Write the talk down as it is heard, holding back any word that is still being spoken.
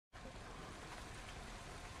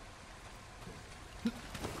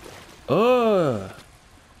Ugh.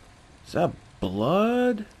 Is that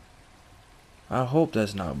blood? I hope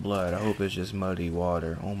that's not blood. I hope it's just muddy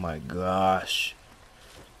water. Oh my gosh.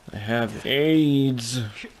 I have AIDS.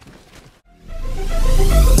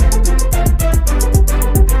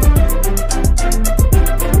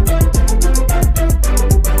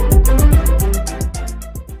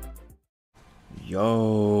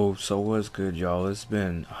 Yo, so what's good, y'all? It's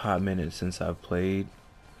been a hot minute since I've played.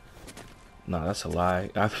 No, that's a lie.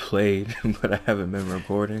 I've played, but I haven't been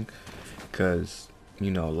recording because, you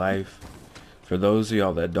know, life. For those of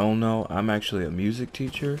y'all that don't know, I'm actually a music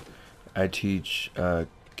teacher. I teach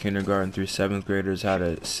kindergarten through 7th graders how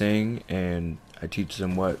to sing, and I teach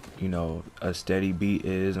them what, you know, a steady beat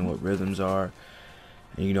is and what rhythms are.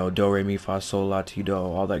 And, you know, do, re, mi, fa, sol, la, ti, do,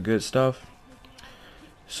 all that good stuff.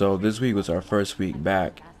 So this week was our first week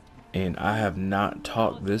back, and I have not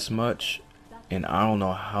talked this much in I don't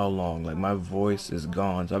know how long. Like, my voice is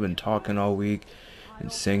gone. So I've been talking all week and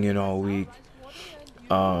singing all week.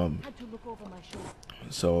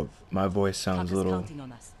 So if my voice sounds a little,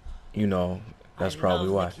 you know, that's probably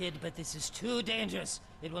why. Kid, but this is too dangerous.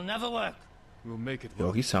 It will never work. We'll make it work.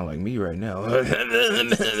 Yo, he sound like me right now.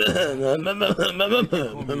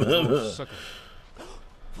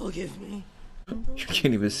 Forgive me. You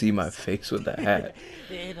can't even see my face with that hat.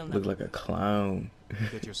 Look like a clown.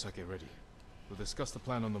 Get your sake ready. We'll discuss the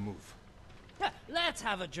plan on the move. Let's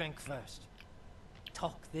have a drink first.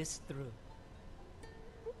 Talk this through.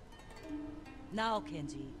 Now,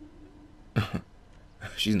 Kenji.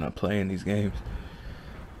 She's not playing these games.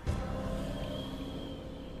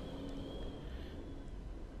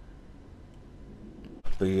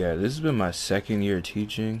 But yeah, this has been my 2nd year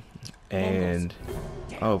teaching, and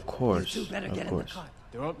oh, of course, of course.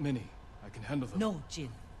 There aren't many. I can handle them. No, Jin.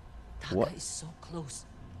 Taka What? is so close.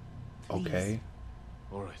 Please. Okay.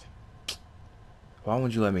 All right. Why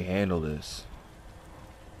won't you let me handle this?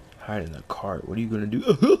 Hide in the cart. What are you gonna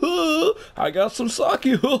do? I got some sake.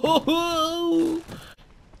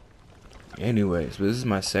 Anyways, but this is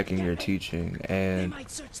my 2nd year teaching, and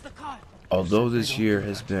although this year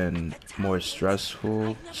has been more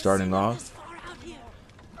stressful starting off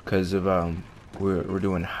because of we're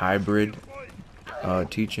doing hybrid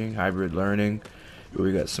teaching, hybrid learning.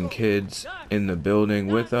 We got some kids in the building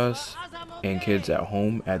with us and kids at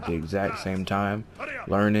home at the exact same time,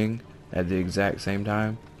 learning at the exact same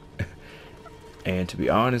time. And to be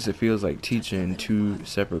honest, it feels like teaching 2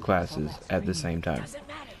 separate classes at the same time.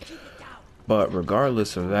 But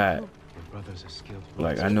regardless of that,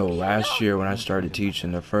 like, I know last year when I started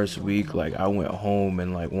teaching the first week, like, I went home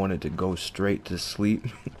and like wanted to go straight to sleep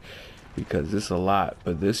because it's a lot.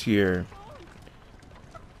 But this year,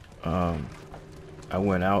 I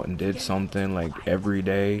went out and did something like every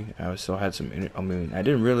day. I still had some, I mean, I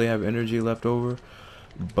didn't really have energy left over,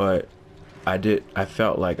 but I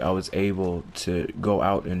felt like I was able to go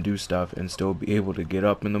out and do stuff and still be able to get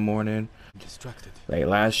up in the morning. Like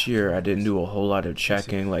last year, I didn't do a whole lot of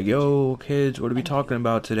checking, like, yo kids, what are we talking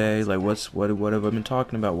about today? Like, what have I been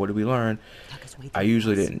talking about? What did we learn? I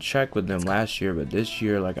usually didn't check with them last year, but this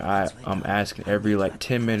year, like, I'm asking every like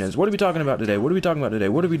 10 minutes, what are we talking about today? What are we talking about today?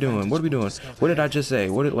 What are we doing? What are we doing? What did I just say?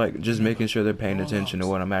 Like, just making sure they're paying attention to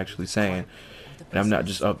what I'm actually saying, and I'm not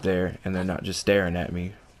just up there and they're not just staring at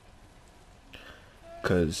me.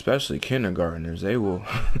 Cause especially kindergartners, they will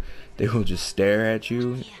they will just stare at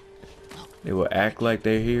you. They will act like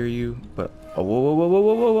they hear you, but oh,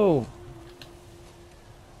 whoa.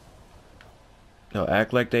 They'll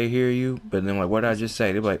act like they hear you, but then like, what did I just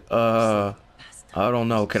say? They're like, I don't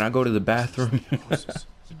know. Can I go to the bathroom?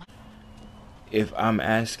 If I'm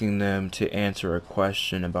asking them to answer a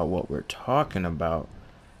question about what we're talking about,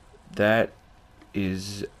 that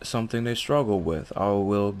is something they struggle with. I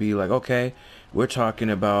will be like, okay, we're talking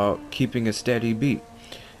about keeping a steady beat.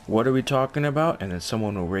 What are we talking about? And then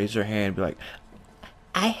someone will raise their hand and be like,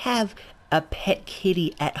 I have a pet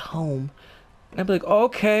kitty at home. And I'd be like,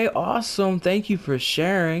 okay, awesome, thank you for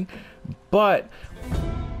sharing, but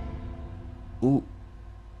ooh,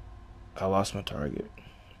 I lost my target.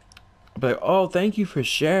 I'd be like, oh, thank you for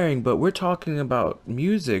sharing, but we're talking about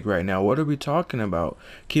music right now. What are we talking about?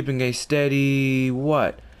 Keeping a steady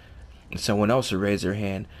what? And someone else will raise their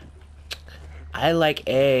hand. I like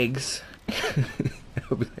eggs.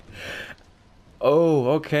 I'll be like,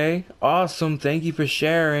 oh, okay, awesome, thank you for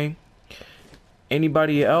sharing.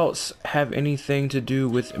 Anybody else have anything to do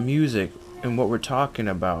with music and what we're talking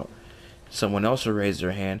about? Someone else will raise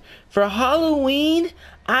their hand. For Halloween,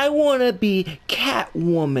 I want to be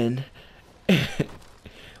Catwoman.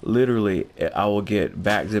 Literally, I will get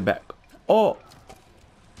back to back. Oh,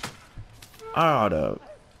 I oughta.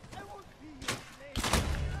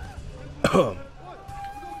 I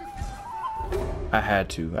had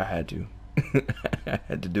to. I had to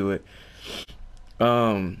do it.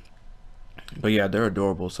 But yeah, they're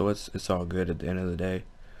adorable, so it's all good at the end of the day.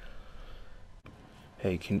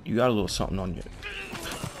 Hey, you got a little something on you?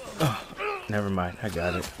 Never mind, I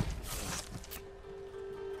got it.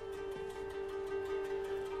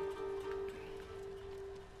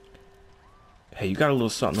 Hey, you got a little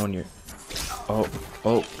something on your... Oh,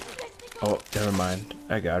 never mind.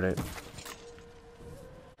 I got it.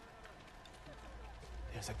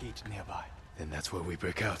 There's a gate nearby. Then that's where we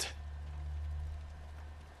break out.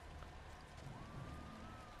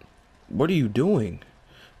 What are you doing?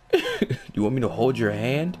 You want me to hold your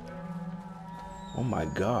hand? Oh my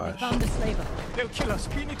gosh. Found the slaver. They'll kill us.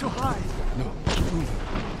 We need to hide. No, keep moving.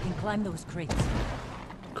 You can climb those crates.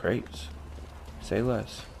 Crates? Say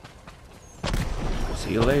less.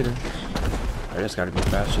 See you later. I just gotta be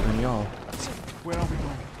faster than y'all. Where are we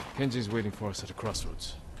going? Kenji's waiting for us at the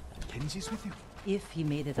crossroads. Kenji's with you? If he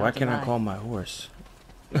made it Why out can't I alive. call my horse?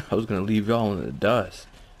 I was gonna leave y'all in the dust.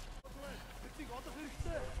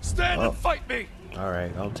 Stand and fight me!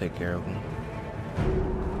 Alright, I'll take care of him.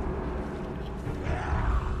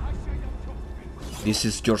 This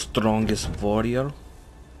is your strongest warrior?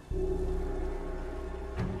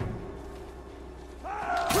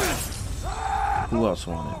 Who else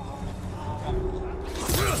wanted?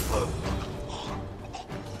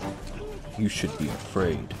 You should be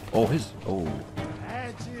afraid. Oh, oh.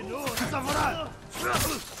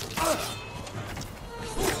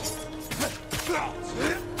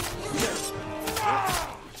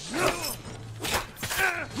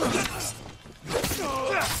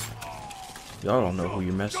 Y'all don't know who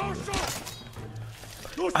you're messing with.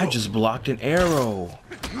 I just blocked an arrow.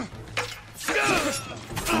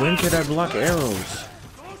 When could I block arrows?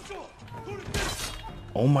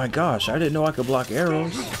 Oh my gosh, I didn't know I could block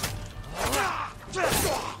arrows.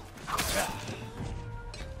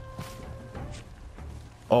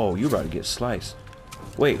 Oh, you about to get sliced.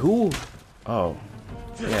 Wait, who? Oh,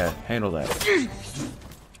 yeah, handle that.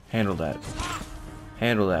 Handle that.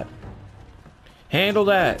 Handle that. Handle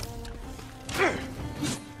that.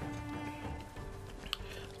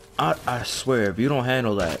 I swear, if you don't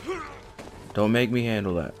handle that, don't make me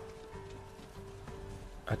handle that.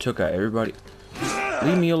 I took out everybody.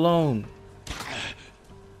 Leave me alone.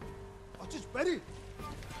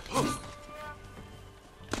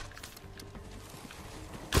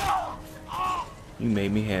 You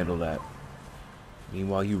made me handle that.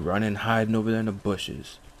 Meanwhile, you running, hiding over there in the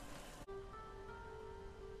bushes.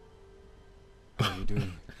 What are you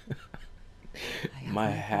doing? My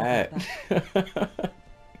hat.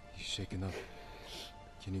 He's shaken up.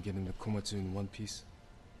 Can you get him to Komatsu in one piece?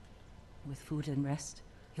 With food and rest,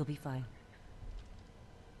 he'll be fine.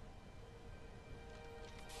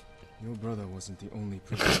 Your brother wasn't the only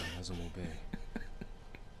prisoner in Hazumo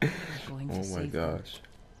Bay. Going to Oh my save them. gosh.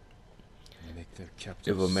 Make their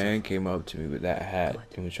captors If a man suffer. came up to me with that hat What?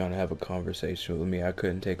 and was trying to have a conversation with me, I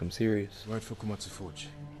couldn't take him serious. Right for Komatsu Forge.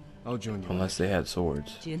 I'll join you. Unless they had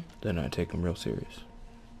swords. Jin, Then I take him real serious.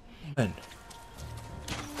 Ben.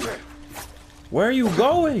 Where are you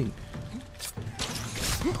going?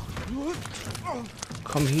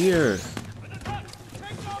 Come here.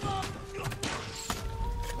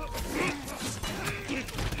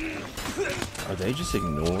 Are they just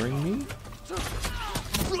ignoring me?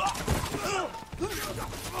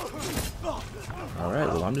 Alright,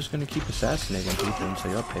 well I'm just gonna keep assassinating people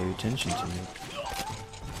until y'all pay attention to me.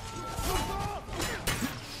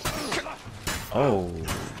 Oh.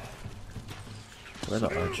 Where are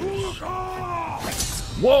the archers?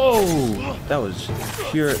 Whoa! That was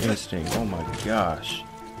pure instinct. Oh my gosh.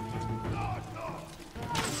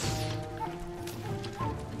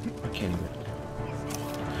 I can't even.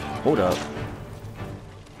 Hold up.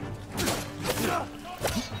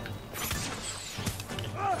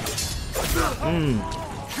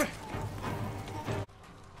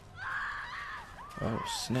 Oh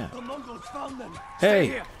snap. The Mongols found them.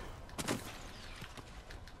 Hey!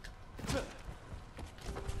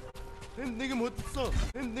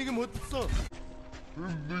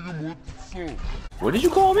 What did you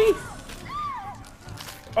call me?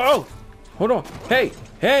 Oh! Hold on. Hey!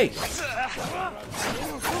 Hey!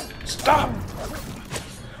 Stop!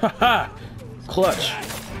 Haha! Clutch.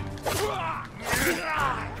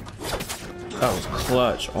 That was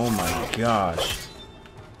clutch. Oh my gosh.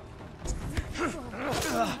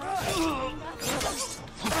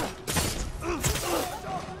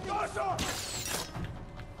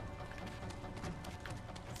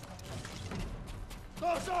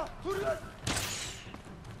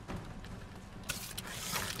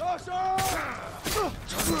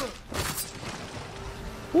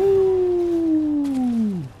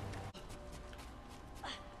 Woo!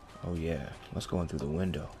 Oh yeah, let's go in through the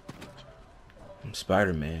window. I'm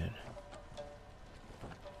Spider-Man.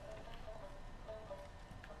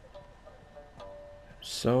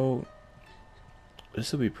 So,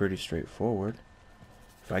 this will be pretty straightforward.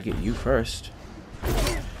 If I get you first,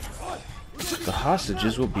 the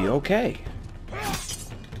hostages will be okay.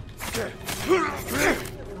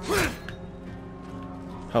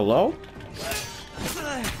 Hello?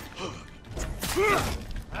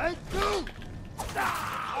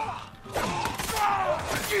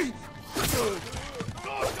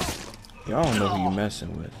 Y'all don't know who you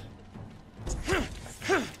messing with.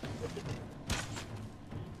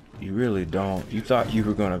 You really don't. You thought you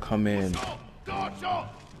were gonna come in.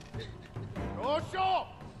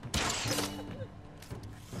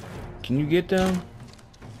 Can you get them?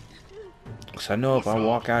 Cause I know if I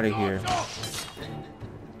walk out of here,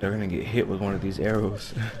 they're gonna get hit with one of these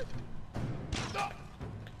arrows.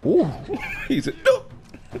 Ooh, he's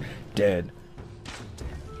dead.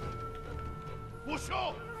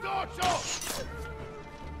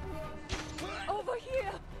 Over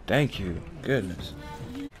here. Thank you. Goodness.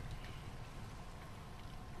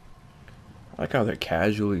 I like how they're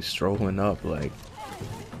casually strolling up, like.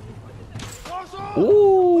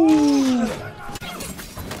 Ooh.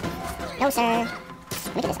 No, sir.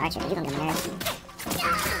 Look at this archer. You gonna get mad.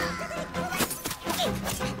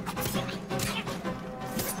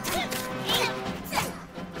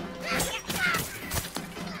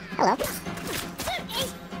 Hello.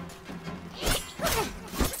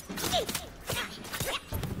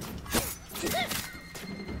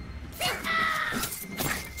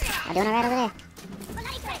 I'm doing alright over there.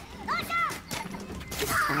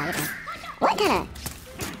 Oh, no, you're what kind of?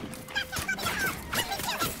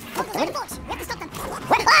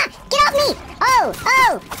 What? Ah! Get off me! Oh!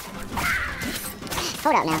 Oh!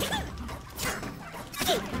 Hold up now.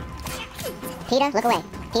 Peter, look away.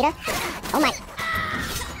 Peter? Oh my.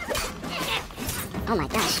 Oh my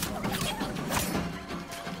gosh.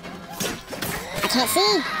 I can't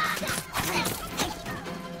see.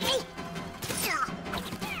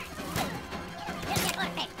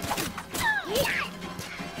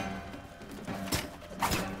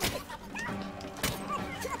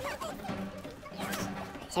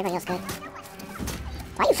 Is everybody else good?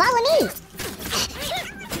 Why are you following me?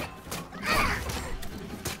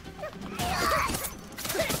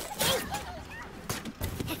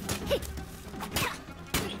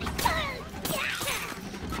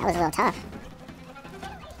 That was a little tough.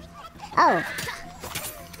 Oh.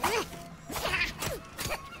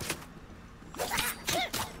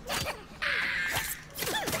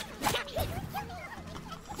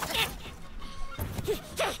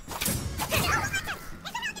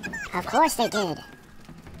 Of course they did.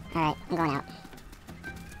 Alright, I'm going out.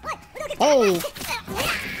 Hey!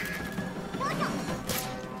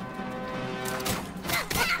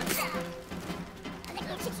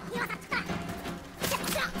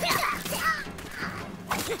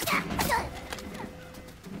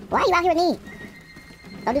 Why are you out here with me?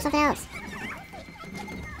 Go do something else.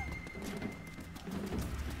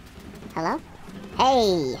 Hello?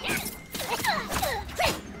 Hey!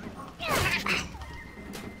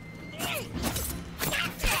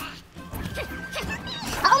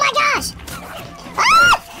 Oh my gosh!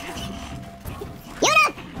 Ah!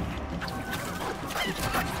 Yuna!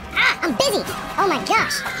 Ah, I'm busy! Oh my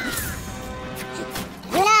gosh!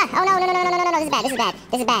 Yuna! Oh no, no, no, no, no, no, no, this is bad, this is bad,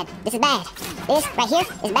 this is bad, this is bad. This right here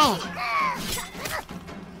is bad.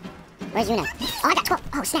 Where's Yuna? Oh, I got 12.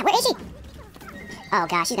 Oh, snap, where is she? Oh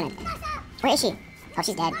gosh, she's gonna... Where is she? Oh,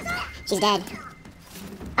 she's dead. She's dead.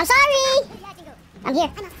 I'm sorry! I'm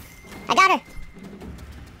here. I got her.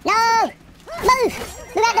 No! Move!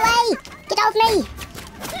 Move out the way! Get off me!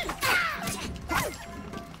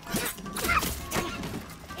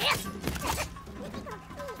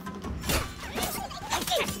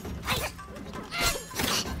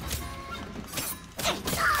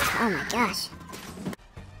 Oh my gosh.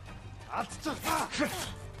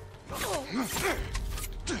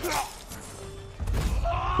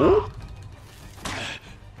 Ooh.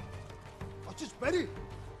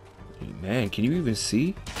 Hey, man, can you even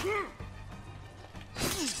see? I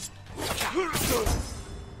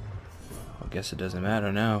guess it doesn't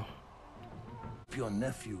matter now. If your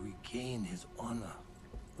nephew regain his honor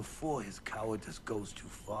before his cowardice goes too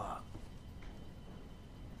far,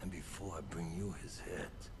 and before I bring you his head.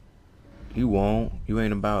 You won't. You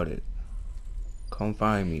ain't about it. Come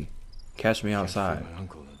find me. Catch me outside. Can't find my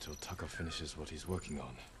uncle until Taka finishes what he's working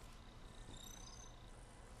on.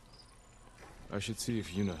 I should see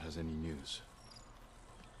if Yuna has any news.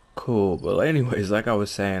 Cool. But anyways, like I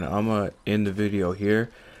was saying, I'm gonna end the video here.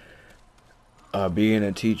 Being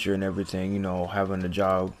a teacher and everything, you know, having a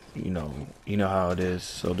job, you know how it is.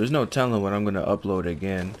 So there's no telling when I'm gonna upload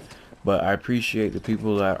again. But I appreciate the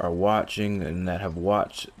people that are watching and that have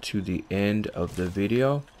watched to the end of the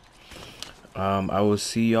video. I will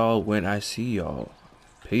see y'all when I see y'all.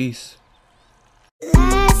 Peace.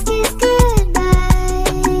 Last